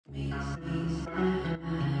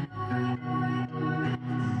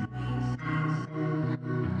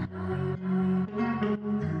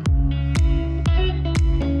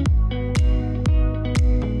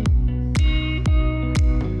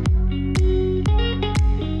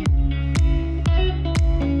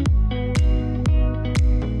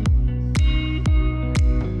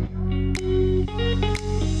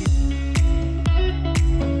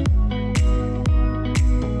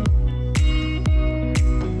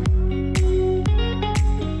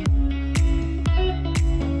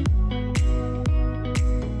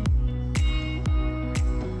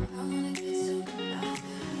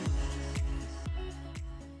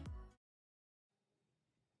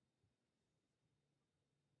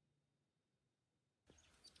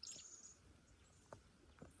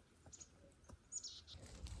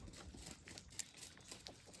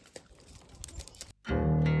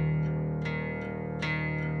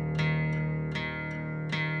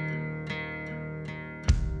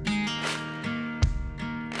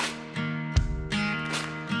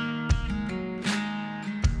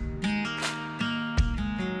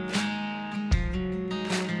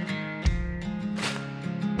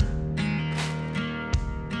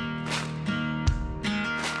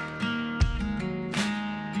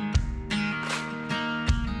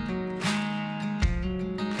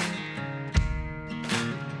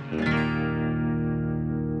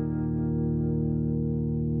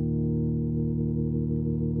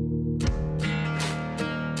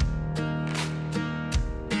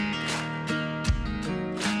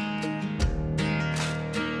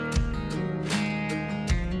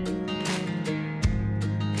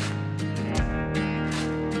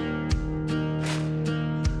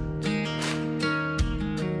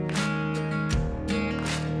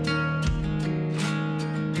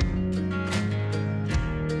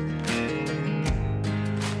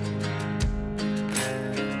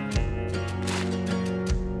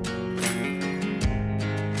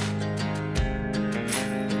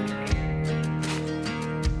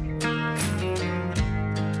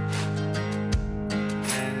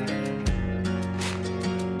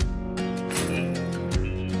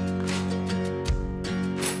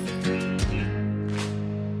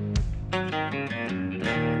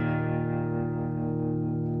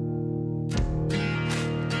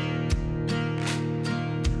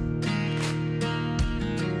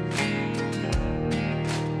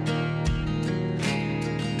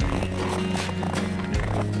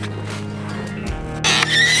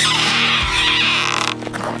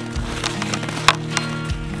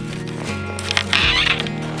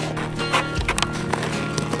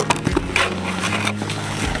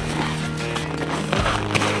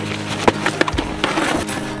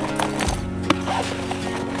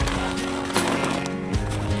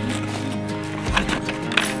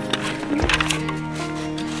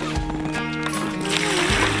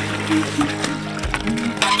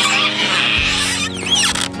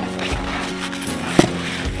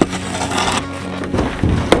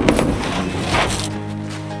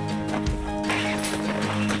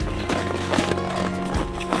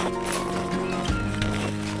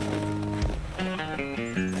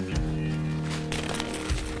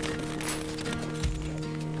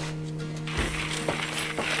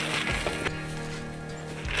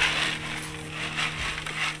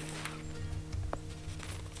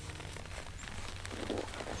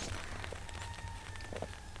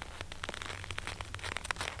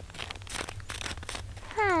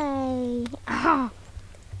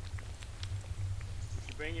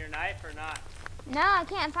Bring your knife or not? No, I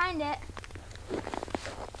can't find it.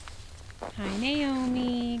 Hi,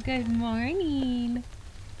 Naomi. Good morning.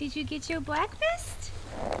 Did you get your breakfast?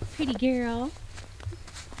 Pretty girl.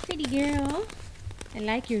 Pretty girl. I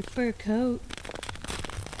like your fur coat.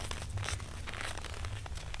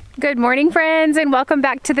 Good morning, friends, and welcome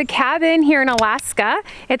back to the cabin here in Alaska.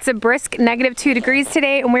 It's a brisk -2 degrees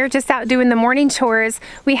today, and we're just out doing the morning chores.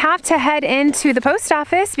 We have to head into the post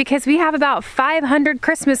office because we have about 500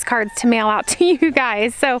 Christmas cards to mail out to you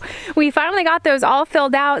guys. So we finally got those all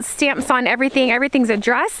filled out, stamps on everything. Everything's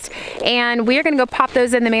addressed, and we are going to go pop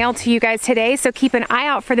those in the mail to you guys today. So keep an eye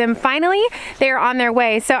out for them. Finally, they're on their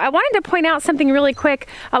way. So I wanted to point out something really quick.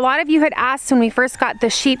 A lot of you had asked when we first got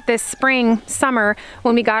the sheep this spring, summer,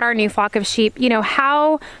 when we got our new flock of sheep, you know,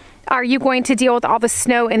 how are you going to deal with all the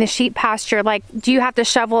snow in the sheep pasture? Like, do you have to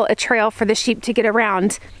shovel a trail for the sheep to get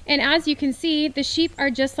around? And as you can see, the sheep are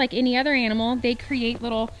just like any other animal. They create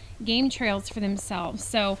little game trails for themselves.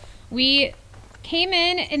 So we came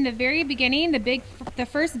in the very beginning, the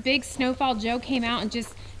first big snowfall, Joe came out and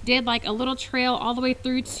just did like a little trail all the way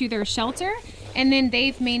through to their shelter, and then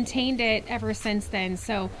they've maintained it ever since then.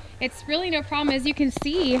 So it's really no problem. As you can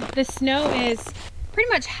see, the snow is pretty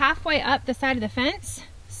much halfway up the side of the fence.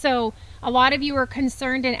 So a lot of you are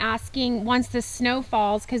concerned and asking, once the snow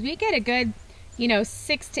falls, because we get a good, you know,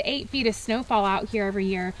 6 to 8 feet of snowfall out here every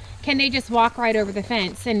year, can they just walk right over the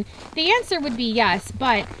fence? And the answer would be yes,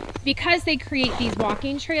 but because they create these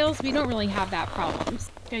walking trails, we don't really have that problem.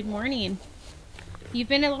 Good morning. You've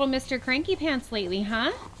been a little Mr. Cranky Pants lately,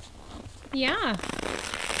 huh? Yeah,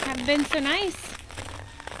 haven't been so nice.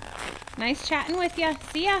 Nice chatting with you.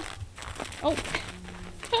 See ya. Oh.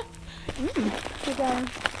 Good job.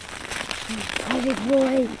 Oh, good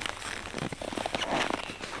boy.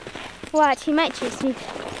 Watch, he might chase me.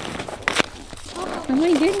 Oh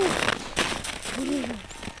my goodness.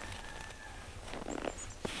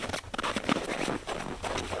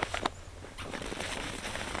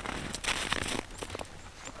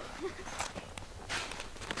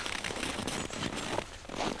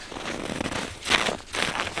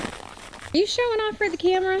 Are you showing off for the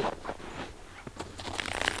camera?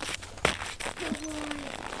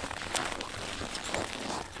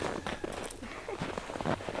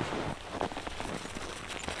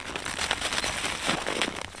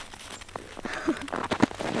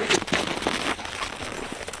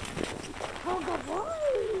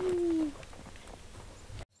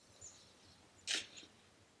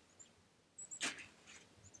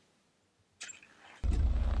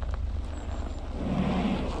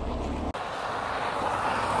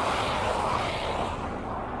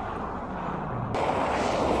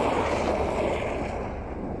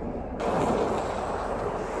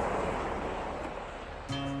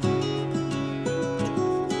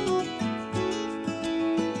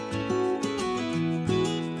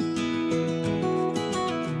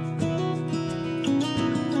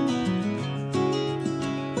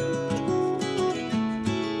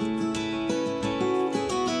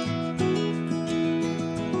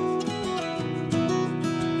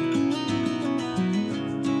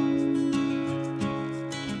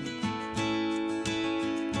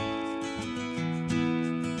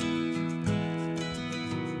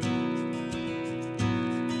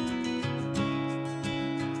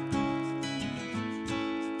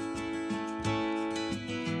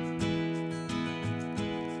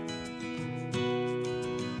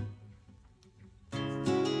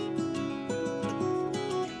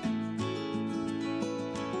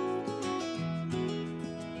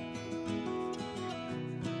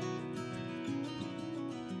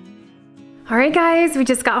 All right, guys, we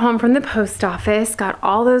just got home from the post office, got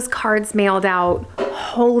all those cards mailed out.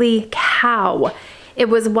 Holy cow. it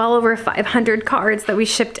was well over 500 cards that we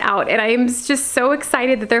shipped out, and I am just so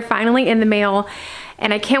excited that they're finally in the mail.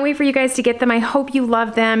 And I can't wait for you guys to get them. I hope you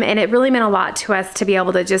love them. And it really meant a lot to us to be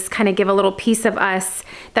able to just kind of give a little piece of us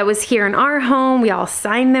that was here in our home. We all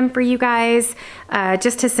signed them for you guys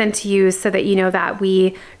just to send to you so that you know that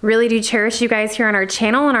we really do cherish you guys here on our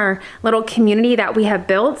channel and our little community that we have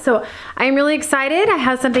built. So I'm really excited. I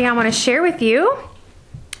have something I want to share with you.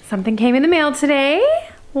 Something came in the mail today.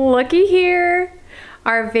 Looky here.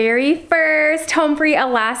 Our very first Home Free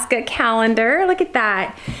Alaska calendar. Look at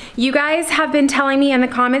that. You guys have been telling me in the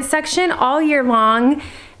comments section all year long,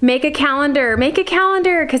 make a calendar,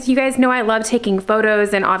 because you guys know I love taking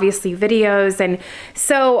photos and obviously videos. And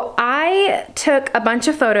so I took a bunch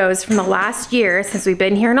of photos from the last year since we've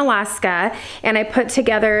been here in Alaska, and I put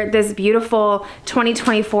together this beautiful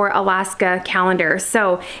 2024 Alaska calendar.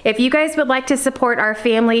 So if you guys would like to support our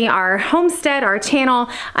family, our homestead, our channel,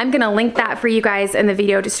 I'm gonna link that for you guys in the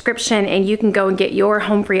video description, and you can go and get your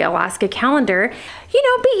Home Free Alaska calendar. You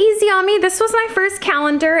know, be easy on me. This was my first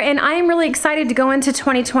calendar, and I am really excited to go into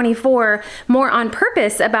 2024 more on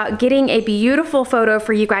purpose about getting a beautiful photo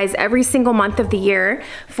for you guys every single month of the year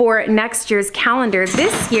for next year's calendar.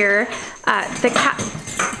 This year,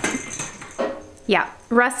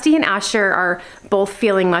 Rusty and Asher are both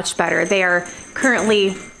feeling much better. They are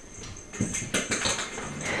currently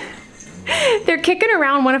they're kicking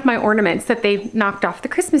around one of my ornaments that they knocked off the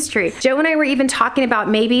Christmas tree. Joe and I were even talking about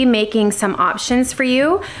maybe making some options for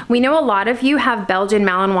you. We know a lot of you have Belgian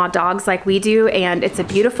Malinois dogs like we do, and it's a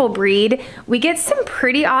beautiful breed. We get some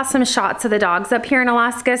pretty awesome shots of the dogs up here in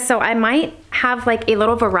Alaska, so I might have like a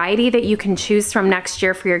little variety that you can choose from next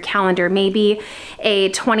year for your calendar. Maybe a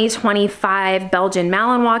 2025 Belgian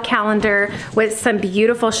Malinois calendar with some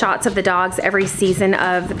beautiful shots of the dogs every season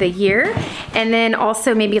of the year. And then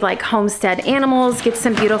also maybe like homestead animals, get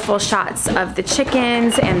some beautiful shots of the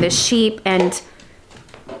chickens and the sheep. And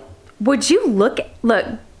would you look,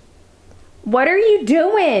 what are you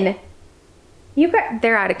doing?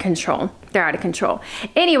 They're out of control. They're out of control.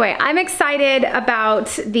 Anyway, I'm excited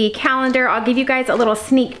about the calendar. I'll give you guys a little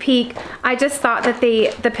sneak peek. I just thought that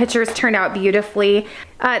the pictures turned out beautifully.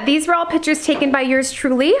 These were all pictures taken by yours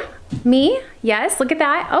truly, me. Yes, look at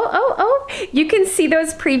that. Oh. You can see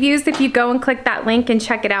those previews if you go and click that link and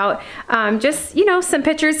check it out. Just, you know, some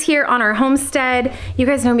pictures here on our homestead. You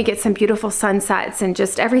guys know we get some beautiful sunsets and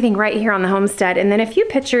just everything right here on the homestead. And then a few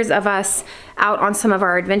pictures of us out on some of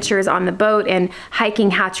our adventures on the boat and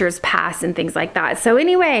hiking Hatcher's Pass and things like that. So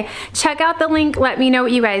anyway, check out the link. Let me know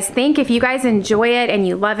what you guys think. If you guys enjoy it and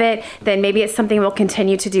you love it, then maybe it's something we'll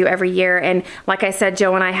continue to do every year. And like I said,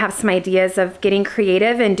 Joe and I have some ideas of getting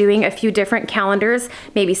creative and doing a few different calendars,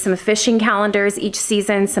 maybe some fishing calendars each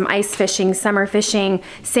season, some ice fishing, summer fishing,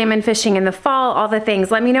 salmon fishing in the fall, all the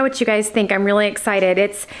things. Let me know what you guys think. I'm really excited.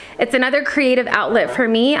 It's another creative outlet for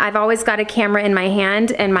me. I've always got a camera in my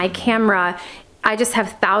hand, and my camera, I just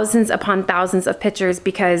have thousands upon thousands of pictures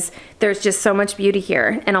because there's just so much beauty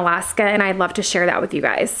here in Alaska, and I'd love to share that with you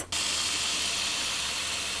guys.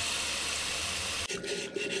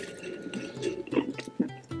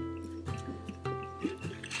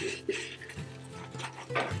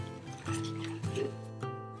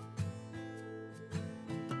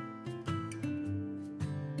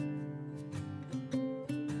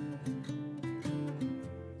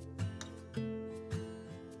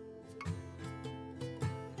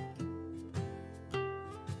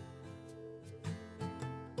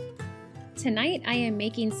 Tonight I am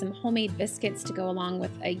making some homemade biscuits to go along with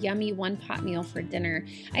a yummy one-pot meal for dinner.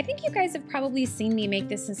 I think you guys have probably seen me make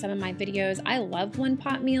this in some of my videos. I love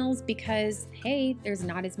one-pot meals because, hey, there's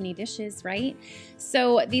not as many dishes, right?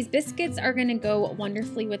 So these biscuits are gonna go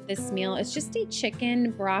wonderfully with this meal. It's just a chicken,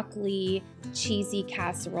 broccoli, cheesy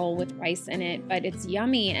casserole with rice in it, but it's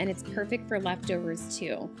yummy and it's perfect for leftovers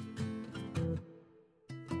too.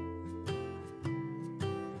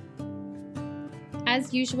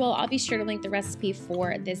 As usual, I'll be sure to link the recipe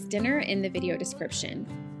for this dinner in the video description.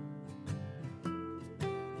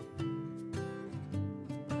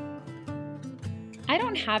 I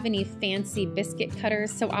don't have any fancy biscuit cutters,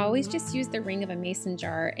 so I always just use the ring of a mason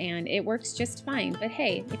jar and it works just fine. But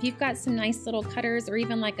hey, if you've got some nice little cutters or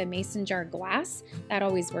even like a mason jar glass, that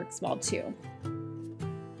always works well too.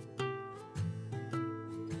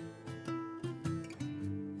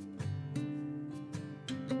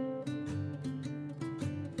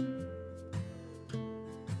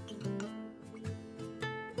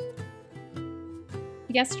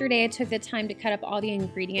 Yesterday, I took the time to cut up all the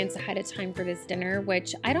ingredients ahead of time for this dinner,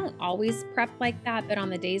 which I don't always prep like that, but on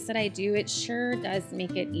the days that I do, it sure does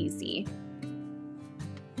make it easy.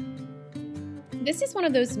 This is one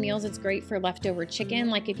of those meals that's great for leftover chicken.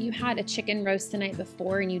 Like if you had a chicken roast the night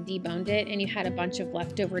before and you deboned it and you had a bunch of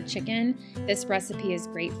leftover chicken, this recipe is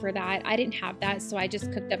great for that. I didn't have that, so I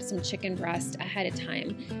just cooked up some chicken breast ahead of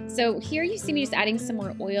time. So here you see me just adding some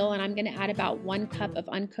more oil, and I'm gonna add about 1 cup of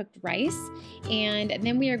uncooked rice. And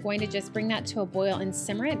then we are going to just bring that to a boil and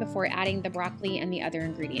simmer it before adding the broccoli and the other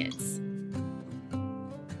ingredients.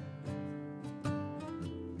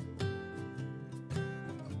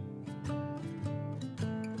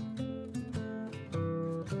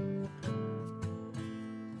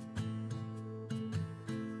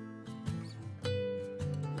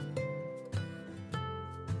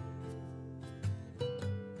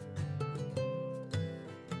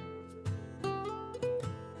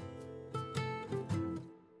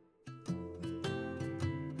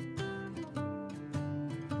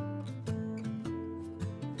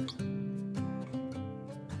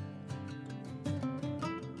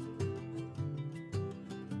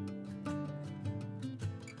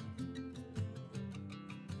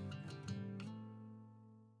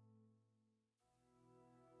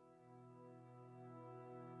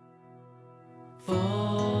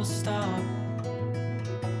 Full stop.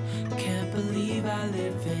 Can't believe I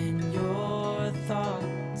live in your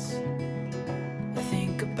thoughts. I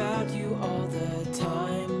think about you all the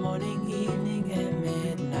time, morning, evening, and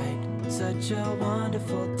midnight. Such a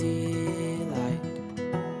wonderful delight.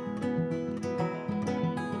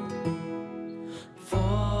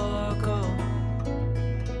 Forgo,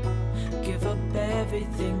 give up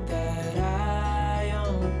everything that I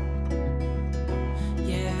own.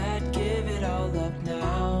 Yeah, I'd give it all up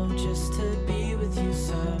now, just to be with you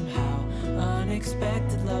somehow.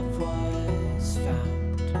 Unexpected love was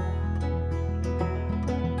found.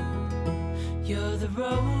 You're the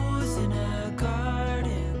rose in a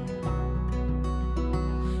garden,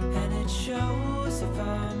 and it shows if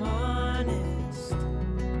I'm honest.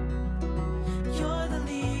 You're the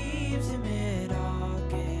leaves in mid-August,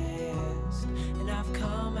 and I've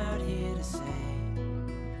come out here to say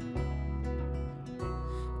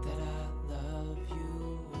that I love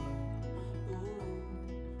you.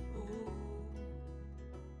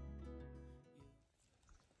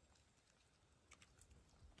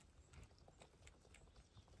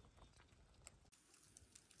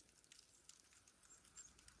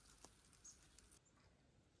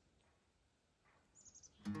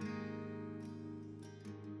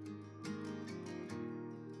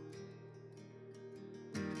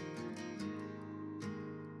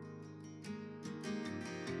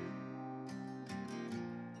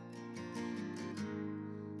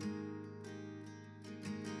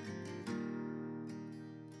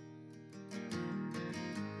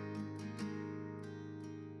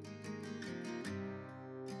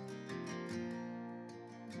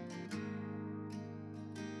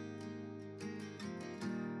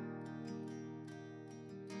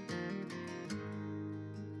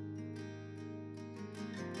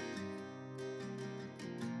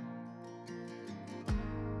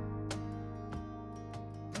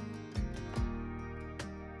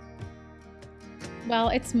 Well,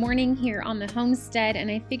 it's morning here on the homestead, and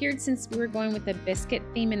I figured since we were going with the biscuit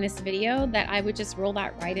theme in this video that I would just roll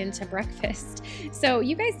that right into breakfast. So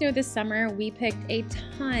you guys know this summer we picked a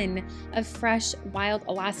ton of fresh wild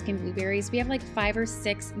Alaskan blueberries. We have like 5 or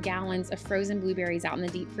 6 gallons of frozen blueberries out in the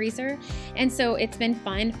deep freezer, and so it's been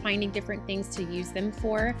fun finding different things to use them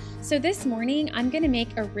for. So this morning I'm gonna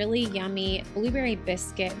make a really yummy blueberry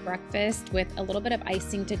biscuit breakfast with a little bit of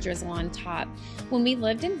icing to drizzle on top. When we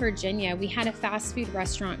lived in Virginia, we had a fast food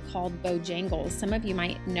restaurant called Bojangles. Some of you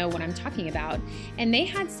might know what I'm talking about. And they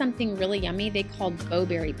had something really yummy they called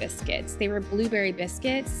Bowberry biscuits. They were blueberry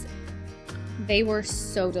biscuits. They were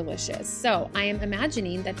so delicious. So I am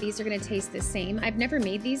imagining that these are going to taste the same. I've never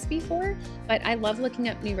made these before, but I love looking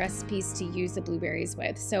up new recipes to use the blueberries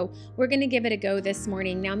with. So we're going to give it a go this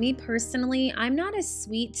morning. Now, me personally, I'm not a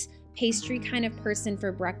sweet pastry kind of person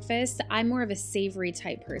for breakfast. I'm more of a savory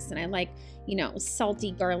type person. I like, you know,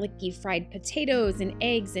 salty, garlicky fried potatoes and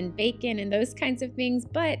eggs and bacon and those kinds of things,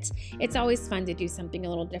 but it's always fun to do something a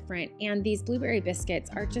little different. And these blueberry biscuits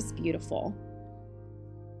are just beautiful.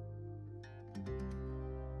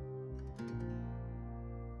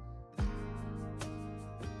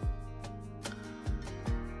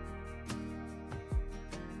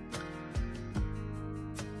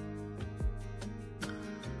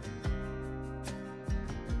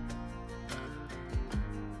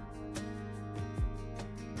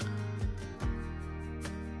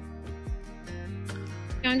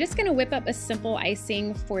 Now I'm just going to whip up a simple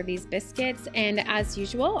icing for these biscuits, and as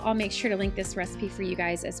usual, I'll make sure to link this recipe for you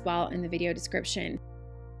guys as well in the video description.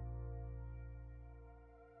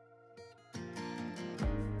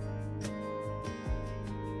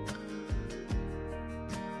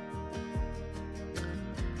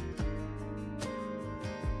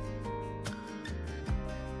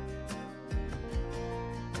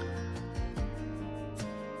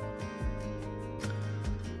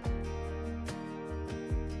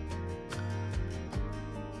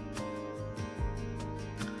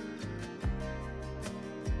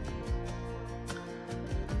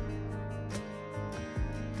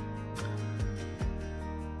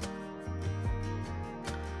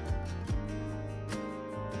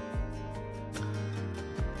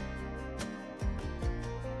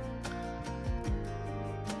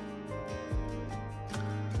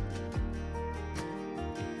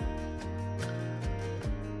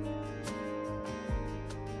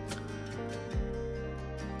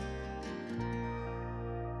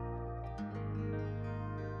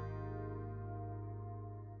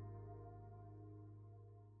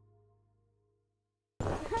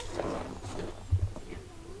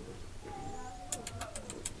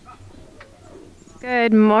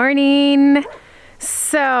 Good morning.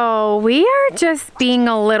 So we are just being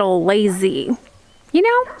a little lazy. You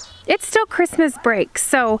know, it's still Christmas break,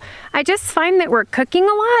 so I just find that we're cooking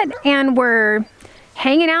a lot and we're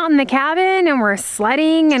hanging out in the cabin and we're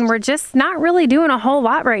sledding and we're just not really doing a whole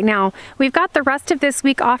lot right now. We've got the rest of this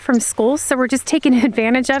week off from school, so we're just taking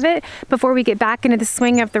advantage of it before we get back into the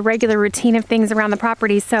swing of the regular routine of things around the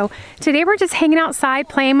property. So today we're just hanging outside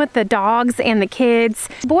playing with the dogs and the kids.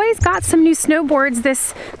 Boys got some new snowboards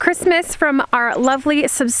this Christmas from our lovely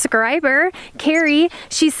subscriber, Carrie.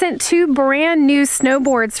 She sent 2 brand new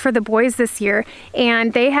snowboards for the boys this year,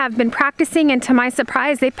 and they have been practicing, and to my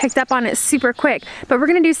surprise, they picked up on it super quick. But we're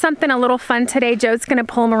gonna do something a little fun today. Joe's gonna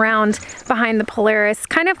pull them around behind the Polaris,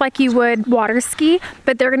 kind of like you would water ski,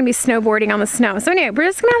 but they're gonna be snowboarding on the snow. So anyway, we're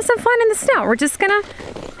just gonna have some fun in the snow. We're just gonna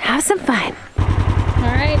have some fun. All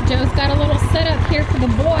right, Joe's got a little setup here for the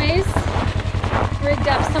boys. Rigged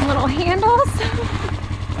up some little handles.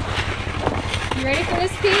 You ready for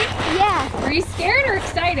this, Pete? Yeah. Are you scared or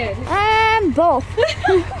excited? Both.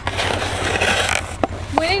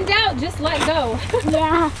 When in doubt, just let go.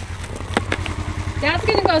 Yeah. Dad's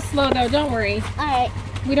gonna go slow though, don't worry. All right.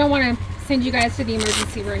 We don't want to send you guys to the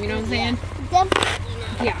emergency room, you know what I'm saying?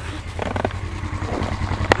 Definitely. Yeah.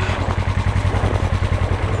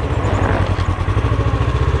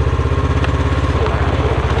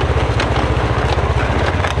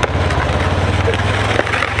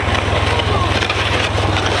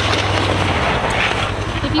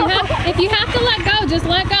 If you have to let go, just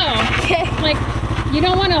let go. Okay. Like, you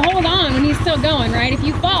don't want to hold on when he's still going, right? If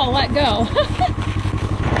you fall, let go.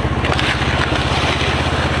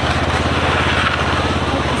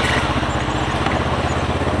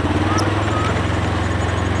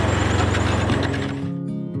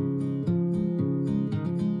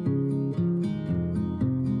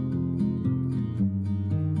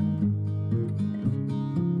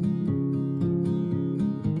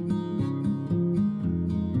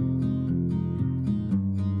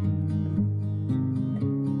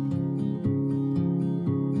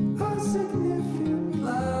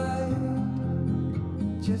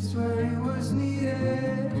 Just where it was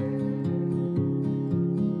needed,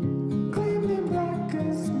 gleaming black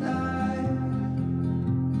as night,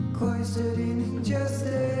 cloistered in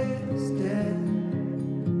injustice, dead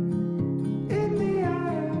in the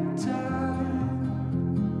eye of time.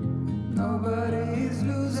 Nobody is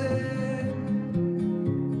losing,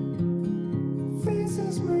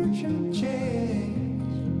 faces merchant change,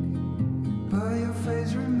 but your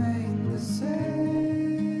face remains the same.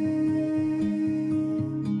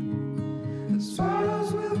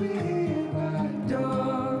 Swallows will be here by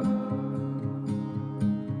dawn.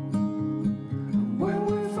 When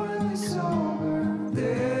we're finally sober,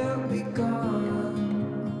 they'll be gone.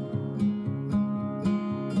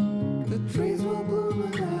 The trees will bloom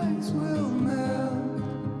and ice will melt.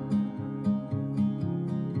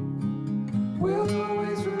 We'll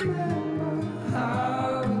always remember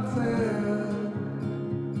how it felt.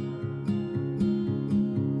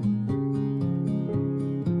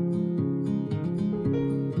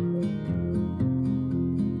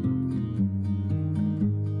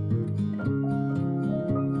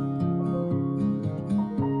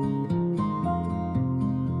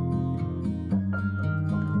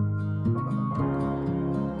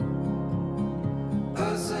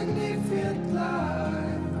 A significant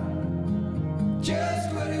life,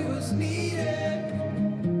 just what it was needed,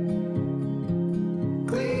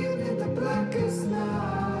 clean in the blackest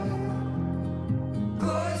night,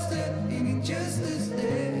 cloistered in injustice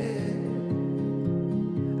dead,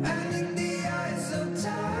 and in the eyes of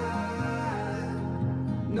time,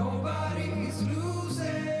 nobody is losing.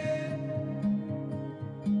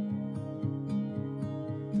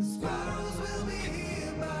 The sparrows will be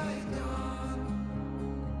here by dawn.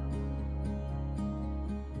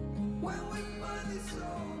 When we find this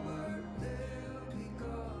over, they'll be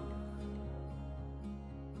gone.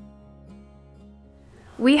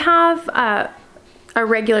 We have a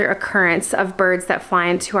regular occurrence of birds that fly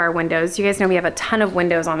into our windows. You guys know we have a ton of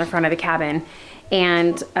windows on the front of the cabin,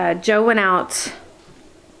 and Joe went outside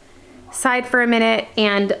for a minute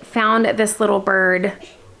and found this little bird.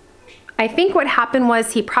 I think what happened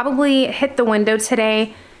was he probably hit the window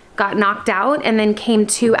today, got knocked out, and then came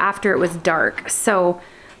to after it was dark. So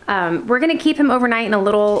we're gonna keep him overnight in a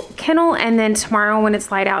little kennel, and then tomorrow when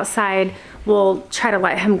it's light outside, we'll try to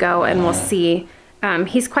let him go and we'll see.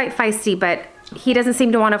 He's quite feisty, but he doesn't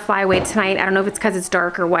seem to want to fly away tonight. I don't know if it's because it's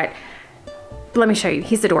dark or what. But let me show you,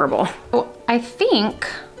 he's adorable. Oh, I think,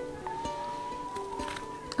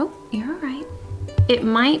 oh, you're all right. It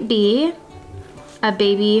might be a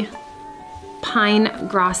baby pine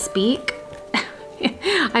grosbeak.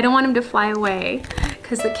 I don't want him to fly away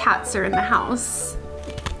because the cats are in the house.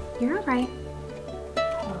 You're all right.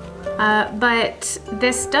 But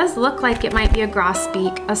this does look like it might be a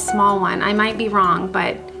grosbeak, a small one. I might be wrong,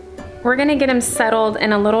 but we're gonna get him settled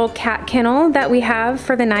in a little cat kennel that we have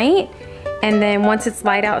for the night. And then once it's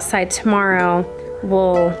light outside tomorrow,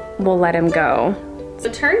 we'll let him go. So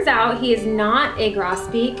it turns out he is not a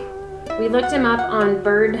grosbeak. We looked him up on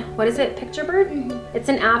Bird, what is it, Picture Bird? Mm-hmm. It's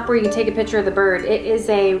an app where you can take a picture of the bird. It is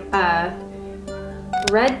a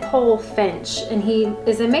red pole finch, and he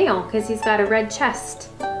is a male because he's got a red chest.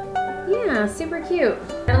 Yeah, super cute.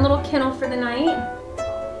 And a little kennel for the night.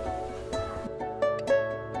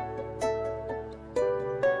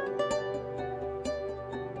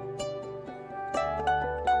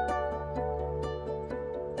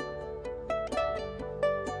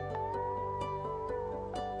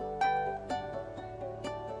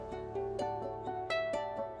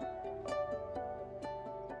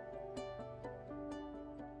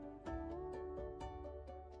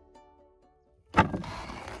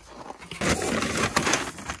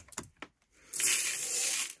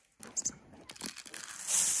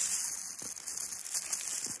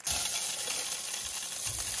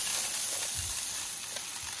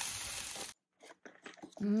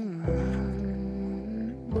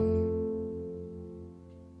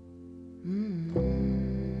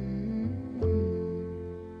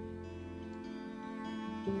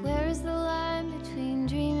 Where is the line between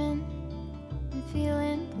dreaming and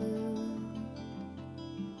feeling blue?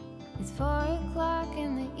 It's 4 o'clock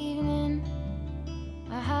in the evening.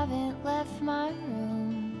 I haven't left my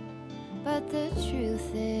room, but the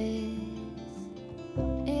truth is,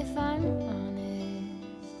 if I'm honest,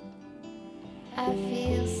 I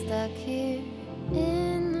feel stuck here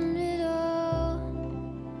in the middle.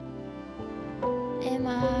 Am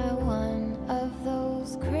I one of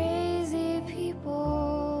those crazy people?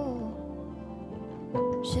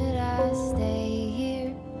 Should I stay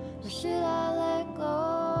here or should I let go?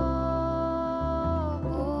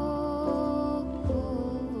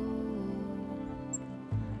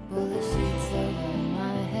 Pull the sheets over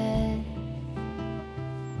my head,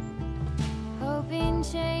 hoping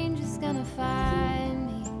change is gonna find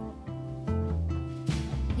me.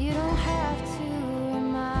 You don't have to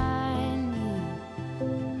remind me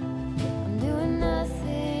I'm doing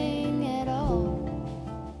nothing at all.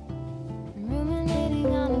 I'm ruminating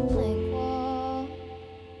on a blank wall,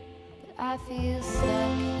 but I feel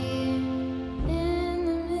stuck here in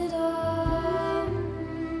the middle.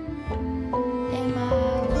 Am I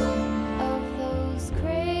one of those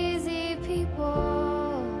crazy people?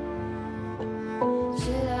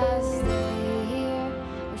 Should I stay here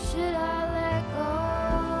or should I let go?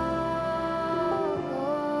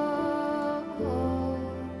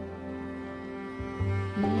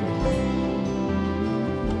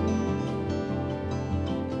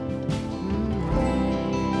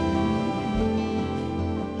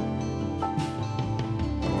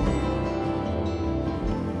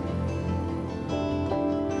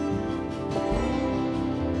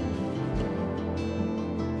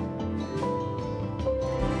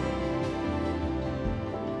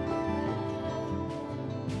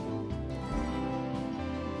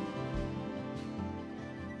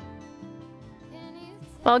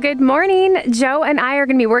 Well, good morning. Joe and I are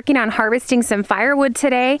going to be working on harvesting some firewood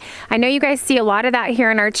today. I know you guys see a lot of that here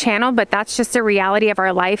on our channel, but that's just a reality of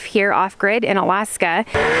our life here off-grid in Alaska.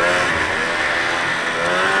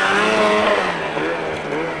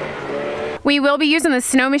 We will be using the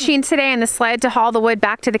snow machine today and the sled to haul the wood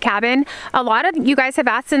back to the cabin. A lot of you guys have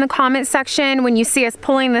asked in the comment section, when you see us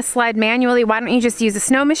pulling the sled manually, why don't you just use a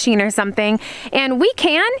snow machine or something? And we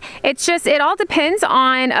can. It's just, it all depends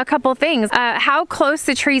on a couple things. How close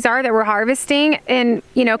the trees are that we're harvesting in,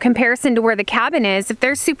 you know, comparison to where the cabin is. If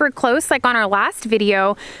they're super close, like on our last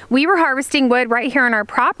video, we were harvesting wood right here on our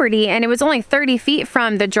property and it was only 30 feet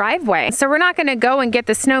from the driveway. So we're not gonna go and get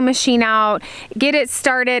the snow machine out, get it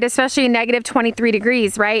started, especially in negative 23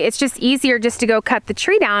 degrees, right? It's just easier just to go cut the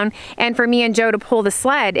tree down and for me and Joe to pull the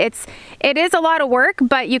sled. It is a lot of work,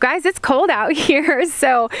 but you guys, it's cold out here.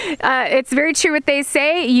 So it's very true what they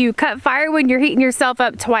say. You cut firewood, you're heating yourself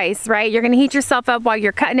up twice, right? You're gonna heat yourself up while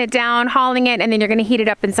you're cutting it down, hauling it, and then you're gonna heat it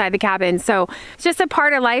up inside the cabin. So it's just a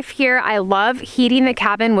part of life here. I love heating the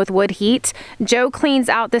cabin with wood heat. Joe cleans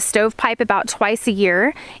out the stovepipe about twice a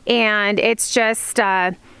year, and it's just,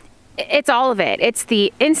 it's all of it. It's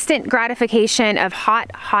the instant gratification of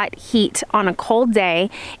hot heat on a cold day.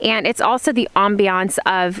 And it's also the ambiance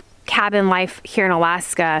of cabin life here in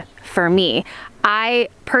Alaska for me. I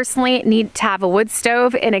personally need to have a wood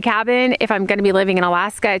stove in a cabin if I'm going to be living in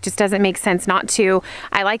Alaska. It just doesn't make sense not to.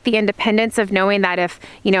 I like the independence of knowing that if,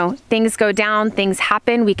 you know, things go down, things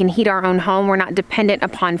happen, we can heat our own home. We're not dependent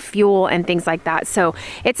upon fuel and things like that. So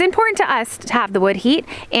it's important to us to have the wood heat.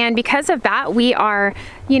 And because of that, we are,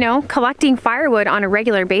 you know, collecting firewood on a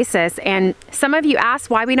regular basis. And some of you ask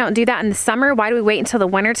why we don't do that in the summer. Why do we wait until the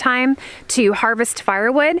winter time to harvest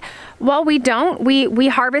firewood? Well, we don't. We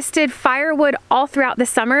harvested firewood all throughout the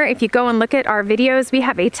summer. If you go and look at our videos, we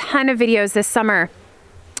have a ton of videos this summer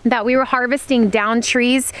that we were harvesting down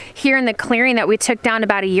trees here in the clearing that we took down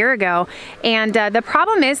about a year ago. And the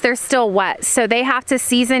problem is they're still wet. So they have to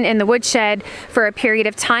season in the woodshed for a period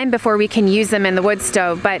of time before we can use them in the wood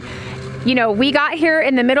stove. But you know, we got here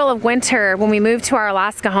in the middle of winter when we moved to our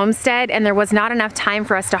Alaska homestead, and there was not enough time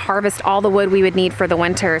for us to harvest all the wood we would need for the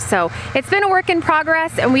winter. So it's been a work in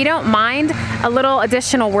progress, and we don't mind a little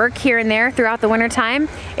additional work here and there throughout the winter time.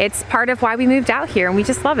 It's part of why we moved out here, and we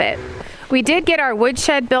just love it. We did get our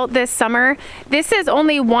woodshed built this summer. This is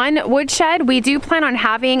only one woodshed. We do plan on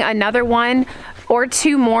having another one or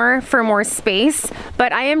two more for more space,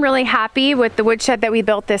 but I am really happy with the woodshed that we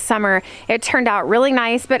built this summer. It turned out really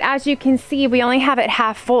nice, but as you can see, we only have it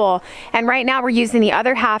half full, and right now we're using the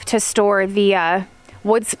other half to store the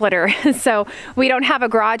wood splitter. So we don't have a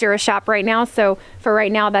garage or a shop right now, so for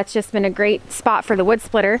right now that's just been a great spot for the wood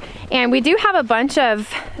splitter. And we do have a bunch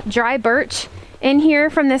of dry birch in here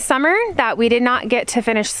from this summer that we did not get to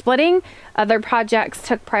finish splitting. Other projects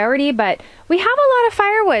took priority, but we have a lot of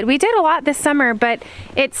firewood. We did a lot this summer, but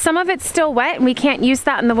some of it's still wet and we can't use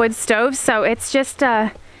that in the wood stove. So it's just,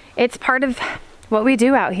 it's part of what we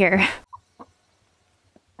do out here.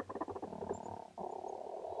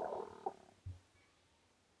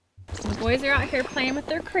 The boys are out here playing with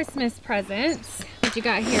their Christmas presents. What you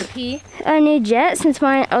got here, P? A new jet since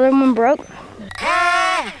my other one broke.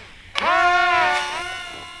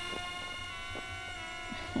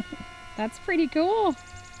 That's pretty cool.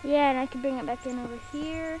 Yeah, and I can bring it back in over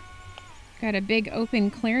here. Got a big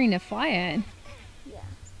open clearing to fly it.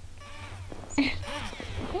 Yeah.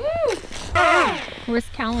 Woo! Where's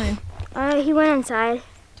Callan? He went inside.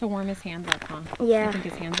 To warm his hands up, huh? Yeah. I think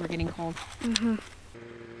his hands were getting cold. Mm-hmm.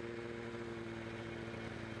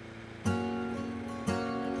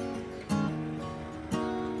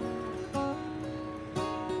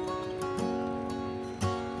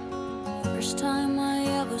 First time I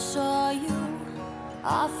ever saw you,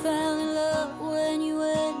 I fell in love when you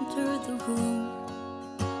entered the room.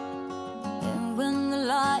 And when the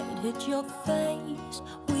light hit your face,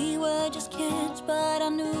 we were just kids, but I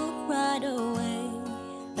knew right away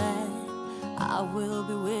that I will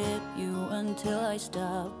be with you until I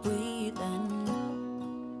stop breathing.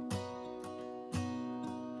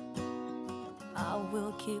 I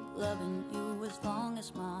will keep loving you as long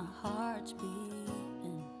as my heart's beating.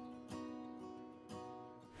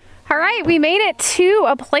 All right, we made it to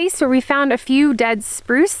a place where we found a few dead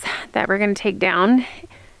spruce that we're gonna take down.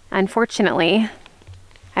 Unfortunately,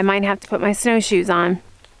 I might have to put my snowshoes on.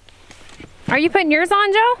 Are you putting yours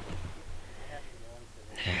on, Joe?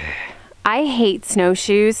 I hate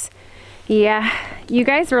snowshoes. Yeah, you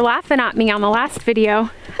guys were laughing at me on the last video.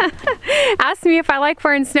 Asked me if I like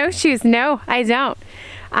wearing snowshoes. No, I don't.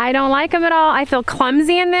 I don't like them at all. I feel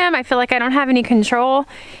clumsy in them. I feel like I don't have any control.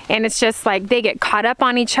 And it's just like they get caught up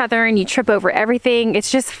on each other and you trip over everything. It's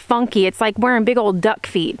just funky. It's like wearing big old duck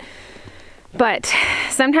feet. But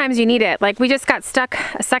sometimes you need it. Like we just got stuck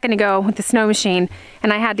a second ago with the snow machine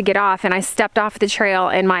and I had to get off and I stepped off the trail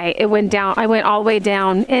and it went down. I went all the way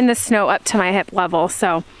down in the snow up to my hip level.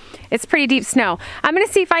 So it's pretty deep snow. I'm gonna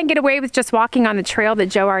see if I can get away with just walking on the trail that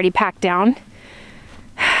Joe already packed down.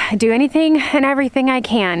 Do anything and everything I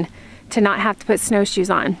can to not have to put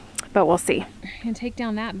snowshoes on, but we'll see. And take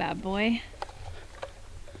down that bad boy.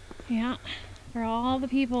 Yeah, for all the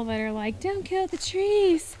people that are like, don't kill the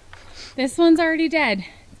trees. This one's already dead.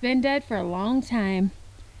 It's been dead for a long time.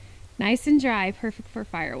 Nice and dry, perfect for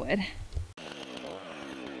firewood.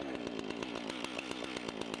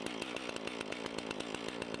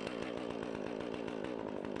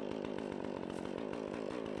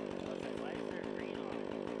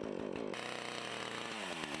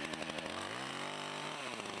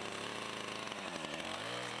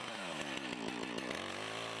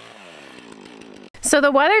 So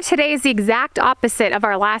the weather today is the exact opposite of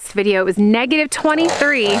our last video. It was negative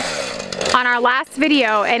 23 on our last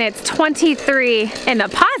video and it's 23 in the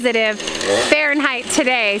positive Fahrenheit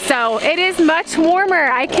today. So it is much warmer.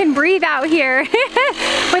 I can breathe out here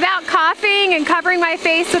without coughing and covering my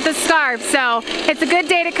face with a scarf. So it's a good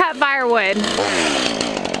day to cut firewood.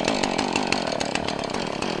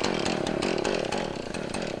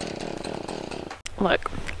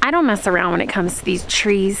 Look, I don't mess around when it comes to these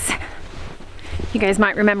trees. You guys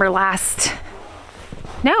might remember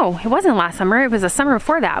no, it wasn't last summer. It was the summer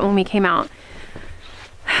before that when we came out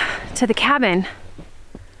to the cabin.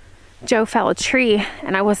 Joe fell a tree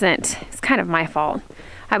and it's kind of my fault.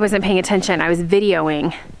 I wasn't paying attention. I was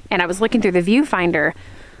videoing and I was looking through the viewfinder,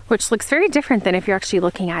 which looks very different than if you're actually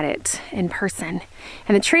looking at it in person.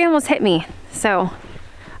 And the tree almost hit me. So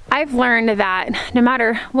I've learned that no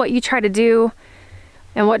matter what you try to do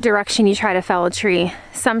and what direction you try to fell a tree,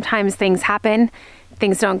 sometimes things happen.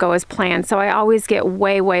 Things don't go as planned. So I always get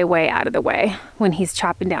way, way, way out of the way when he's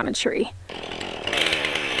chopping down a tree.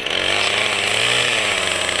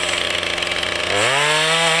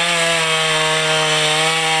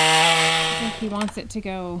 I think he wants it to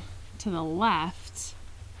go to the left,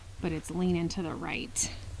 but it's leaning to the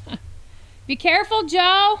right. Be careful,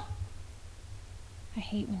 Joe! I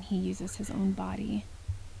hate when he uses his own body,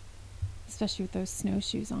 especially with those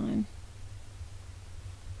snowshoes on.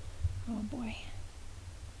 Oh boy.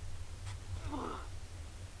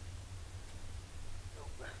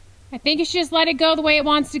 I think you should just let it go the way it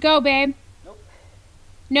wants to go, babe. Nope.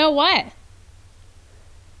 No what?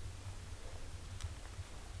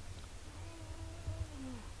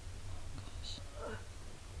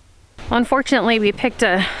 Well, unfortunately, we picked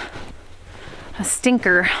a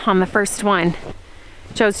stinker on the first one.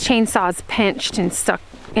 Joe's chainsaw's pinched and stuck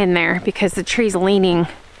in there because the tree's leaning,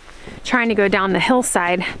 trying to go down the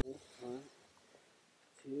hillside.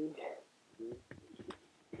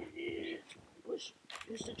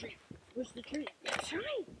 Push the tree. Push the tree. That's right.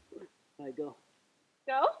 All right, go.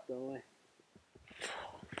 Go? Go away.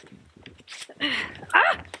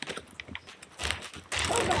 Ah!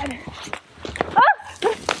 Oh God. Ah!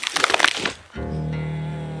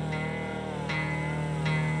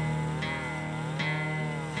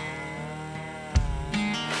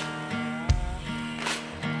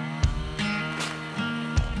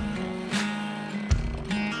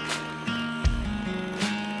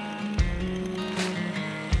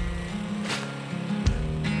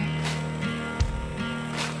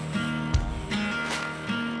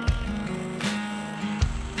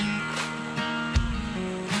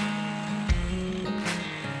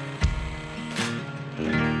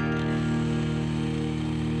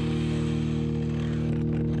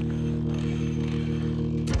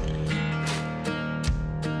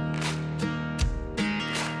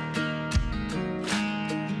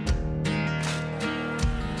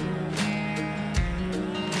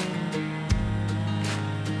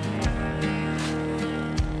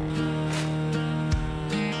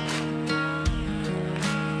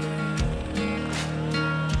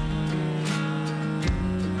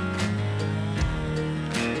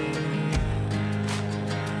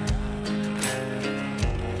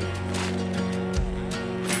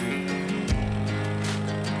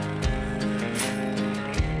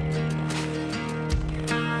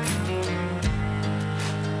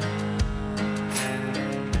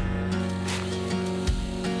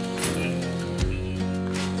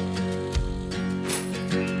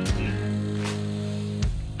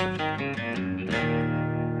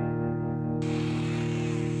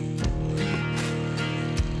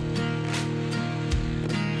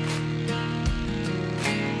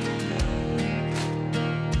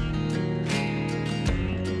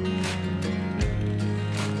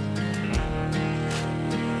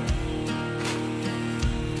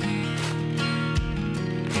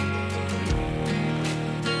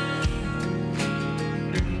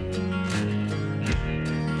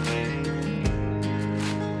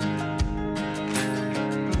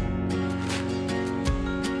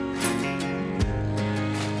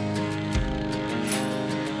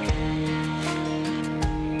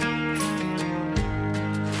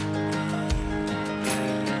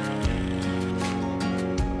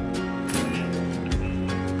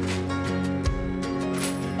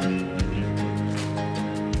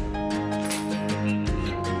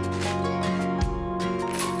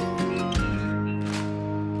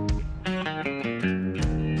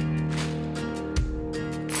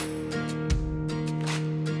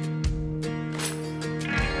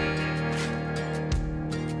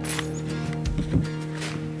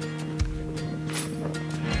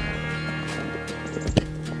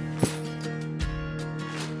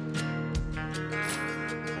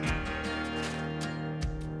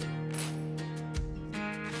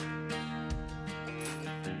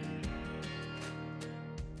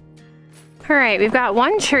 All right, we've got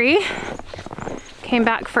one tree. Came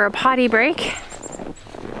back for a potty break.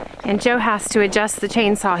 And Joe has to adjust the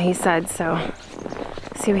chainsaw, he said, so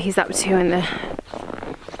see what he's up to in the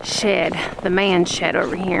shed, the man shed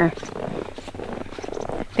over here.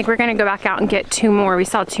 I think we're gonna go back out and get 2 more. We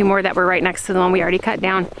saw 2 more that were right next to the one we already cut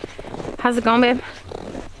down. How's it going, babe?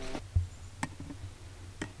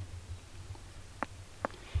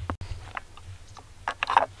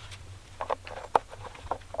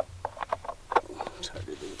 It's hard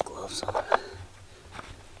to do with gloves on.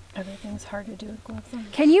 Everything's hard to do with gloves on.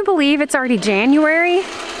 Can you believe it's already January?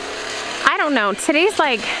 I don't know. Today's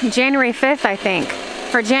like January 5th, I think,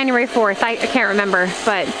 or January 4th. I can't remember,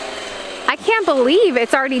 but I can't believe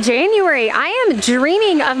it's already January. I am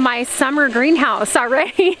dreaming of my summer greenhouse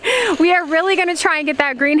already. We are really gonna try and get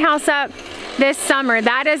that greenhouse up this summer.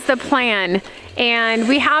 That is the plan. And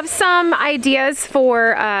we have some ideas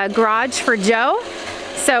for a garage for Joe.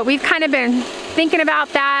 So we've kind of been thinking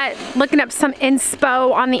about that, looking up some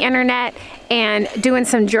inspo on the internet and doing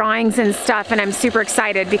some drawings and stuff, and I'm super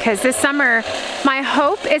excited because this summer my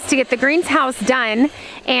hope is to get the greenhouse done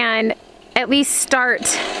and at least start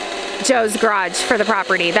Joe's garage for the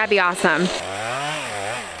property. That'd be awesome.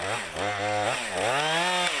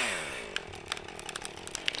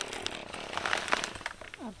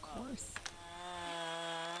 Of course.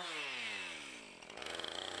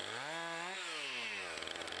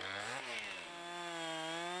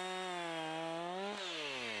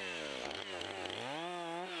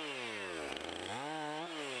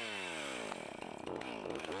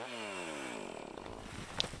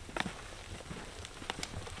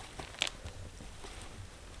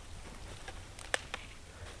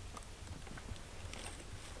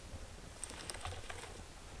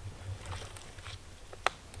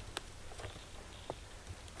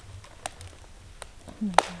 Oh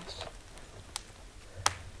my gosh.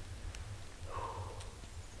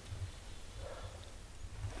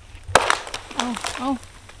 Oh.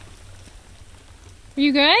 Are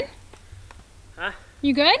you good? Huh?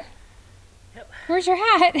 You good? Yep. Where's your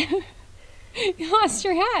hat? You lost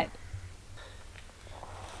your hat.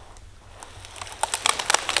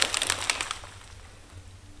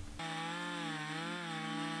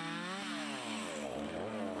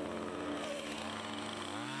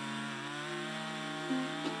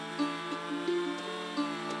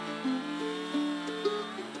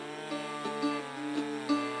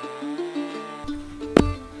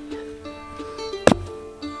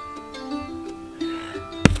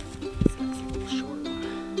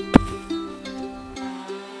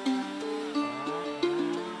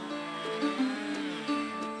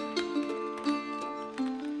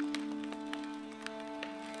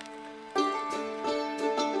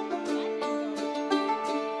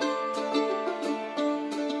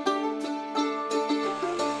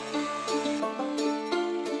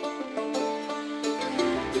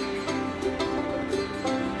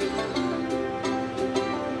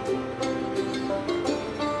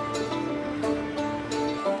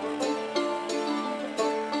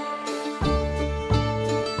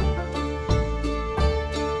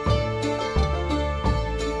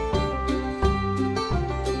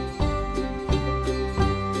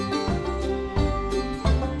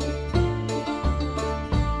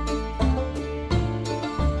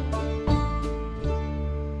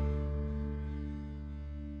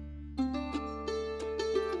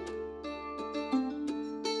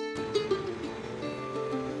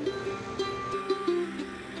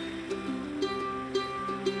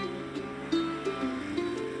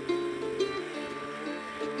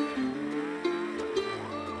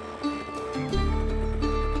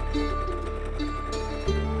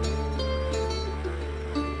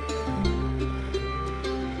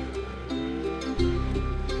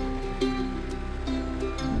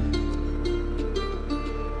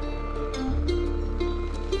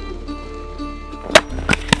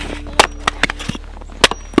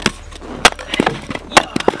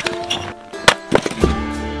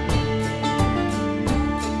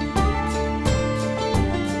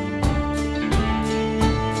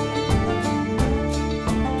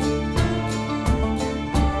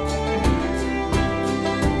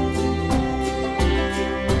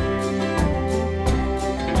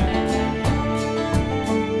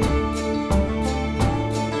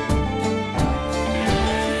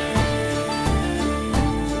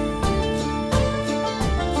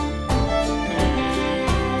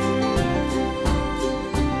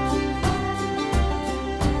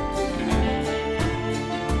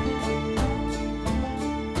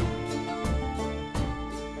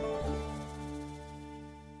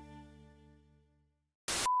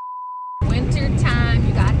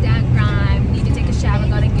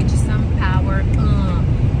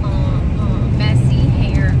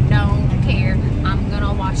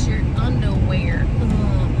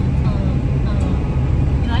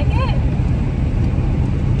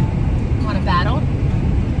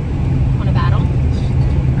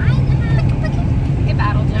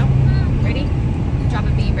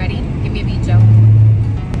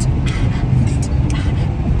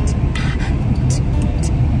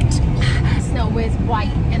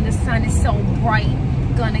 sun is so bright.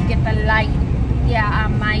 Gonna get the light. Yeah, I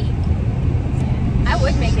might. I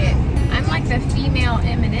would make it. I'm like the female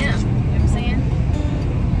Eminem. You know what I'm saying?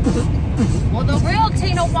 Well, the real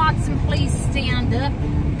Tina Watson, please stand up.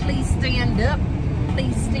 Please stand up.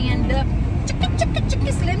 Please stand up. Chicka, chicka,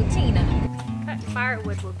 chicka, Slim Tina. That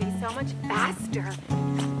firewood would be so much faster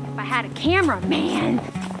if I had a cameraman.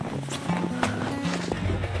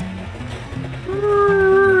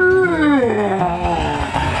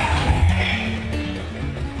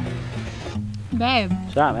 Babe.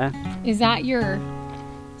 What's up, man? Is that your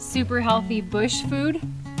super healthy bush food?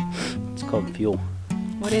 It's called fuel.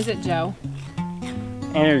 What is it, Joe?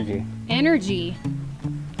 Energy. Energy.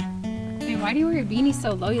 Hey, why do you wear your beanie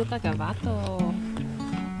so low? You look like a vato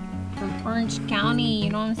from Orange County, you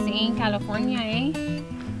know what I'm saying? California, eh?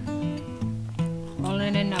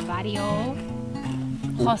 Rolling in a barrio.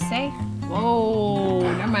 Jose. Whoa,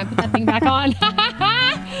 never mind, put that thing back on.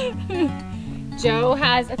 Joe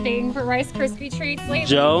has a thing for Rice Krispie treats lately.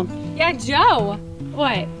 Joe? Yeah, Joe.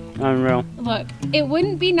 What? Unreal. Look, it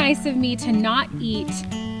wouldn't be nice of me to not eat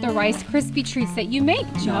the Rice Krispie treats that you make,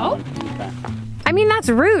 Joe. Okay. I mean, that's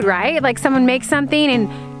rude, right? Like someone makes something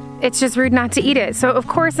and it's just rude not to eat it. So of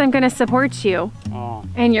course I'm gonna support you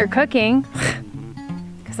in your cooking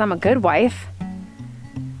because I'm a good wife.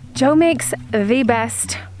 Joe makes the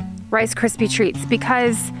best Rice Krispie treats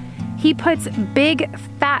because he puts big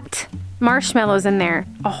fat marshmallows in there,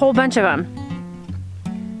 a whole bunch of them.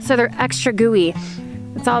 So they're extra gooey.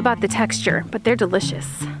 It's all about the texture, but they're delicious.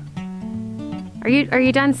 Are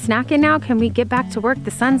you done snacking now? Can we get back to work?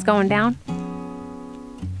 The sun's going down.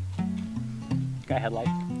 Got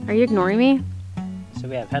headlights. Are you ignoring me? So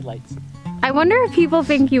we have headlights. I wonder if people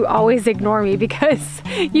think you always ignore me because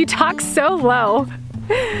you talk so low.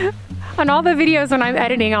 On all the videos when I'm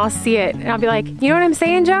editing, I'll see it and I'll be like, you know what I'm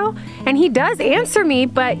saying, Joe? And he does answer me,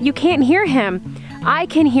 but you can't hear him. I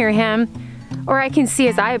can hear him or I can see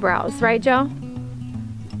his eyebrows, right, Joe?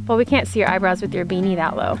 Well, we can't see your eyebrows with your beanie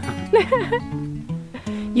that low.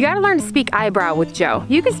 You gotta learn to speak eyebrow with Joe.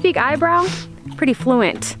 You can speak eyebrow, pretty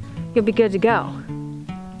fluent. You'll be good to go.